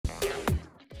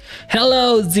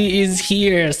Hello, Z is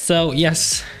here. So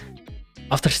yes,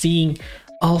 after seeing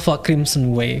Alpha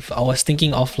Crimson Wave, I was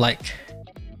thinking of like,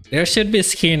 there should be a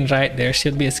skin, right? There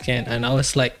should be a skin. And I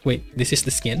was like, wait, this is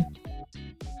the skin?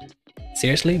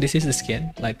 Seriously, this is the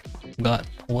skin? Like, God,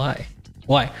 why?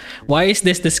 Why is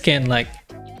this the skin? Like,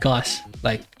 gosh,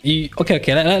 like,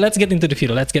 okay, let's get into the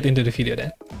video. Let's get into the video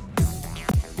then.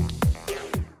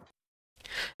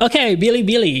 Okay,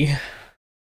 Billy.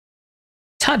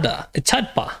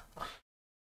 Chadpa.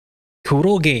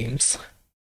 Kuro Games.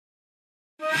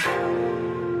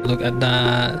 Look at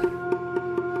that.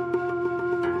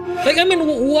 Like, I mean,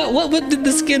 what with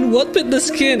the skin? What with the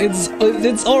skin?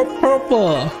 It's all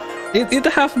purple. It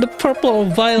have the purple or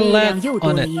violet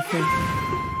on it.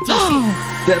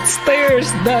 That's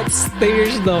stairs. That's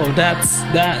stairs though. That's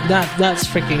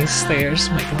freaking stairs.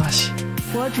 My gosh.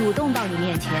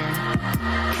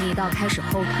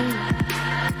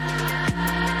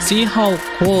 See how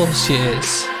cool she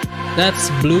is. That's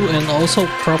blue and also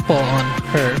purple on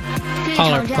her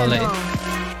color palette.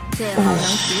 Oh,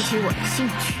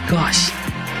 gosh,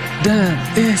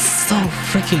 that is so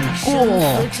freaking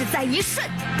cool.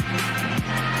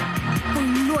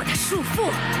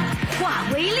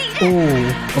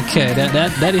 Oh, okay,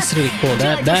 that is really cool.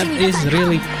 That is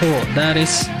really cool. That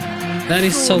is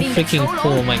so freaking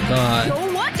cool. My God.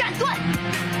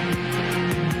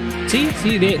 See,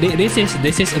 this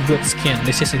is a good skin.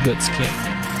 This is a good skin.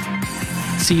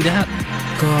 See that?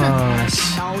 Gosh.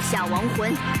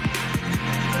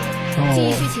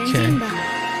 Oh, okay.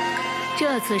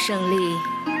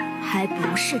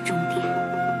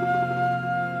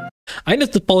 I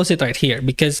need to pause it right here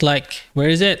because, like, where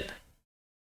is it?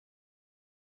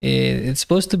 It's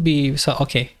supposed to be so.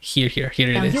 Okay, here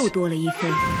it is.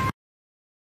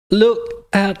 Look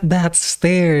at that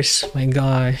stairs. My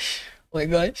gosh.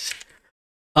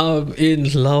 I'm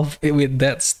in love with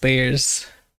that stairs.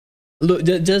 Look,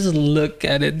 just look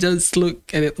at it. Just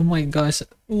look at it. Oh my gosh.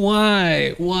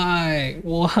 Why?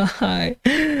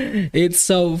 It's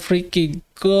so freaking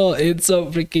cool. It's so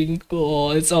freaking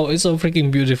cool. It's so freaking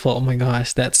beautiful. Oh my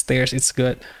gosh, that stairs, it's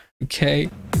good. Okay.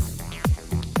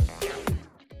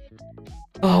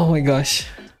 Oh my gosh.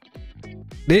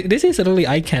 This is really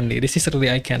eye candy. This is really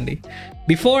eye candy.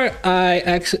 Before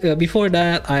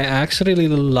that, I actually really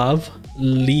love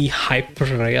Lee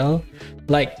Hyperrail.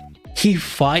 Like, he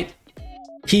fight,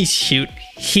 he shoot,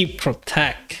 he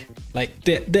protect. Like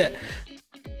the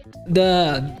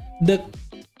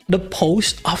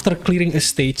post after clearing a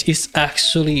stage is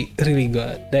actually really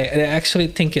good. They actually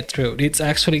think it through. It's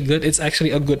actually good. It's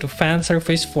actually a good fan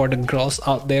service for the girls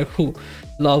out there who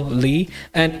love Lee.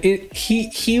 And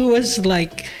he was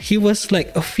like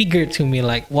a figure to me.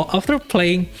 Like, well, after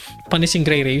playing Punishing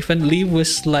Grey Raven, Lee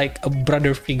was like a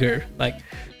brother figure. Like,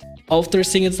 after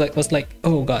seeing it, was like,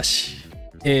 oh gosh.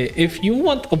 If you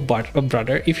want a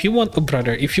brother, if you want a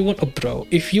brother, if you want a bro,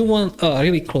 if you want a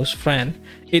really close friend,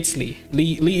 it's Lee.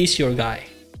 Lee is your guy.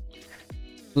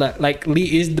 Like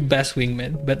Lee is the best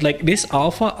wingman. But like this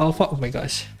alpha, oh my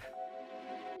gosh.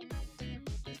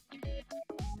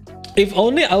 If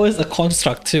only I was a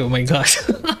construct too. Oh my gosh.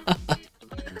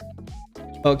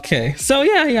 Okay, so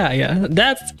yeah.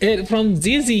 That's it from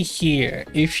ZZ here.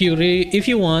 If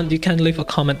you want, you can leave a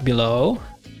comment below.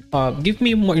 Give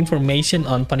me more information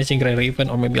on Punishing Grey Raven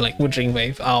or maybe like Wuthering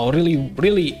Wave. I'll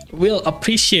really will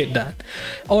appreciate that.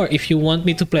 Or if you want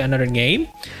me to play another game,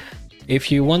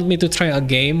 if you want me to try a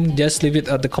game, just leave it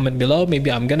at the comment below. Maybe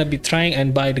I'm gonna be trying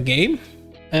and buy the game.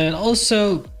 And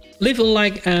also leave a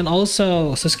like and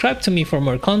also subscribe to me for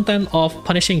more content of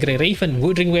Punishing Grey Raven,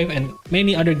 Wuthering Wave, and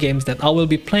many other games that I will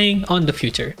be playing on the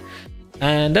future.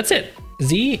 And that's it.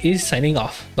 Z is signing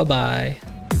off. Bye bye.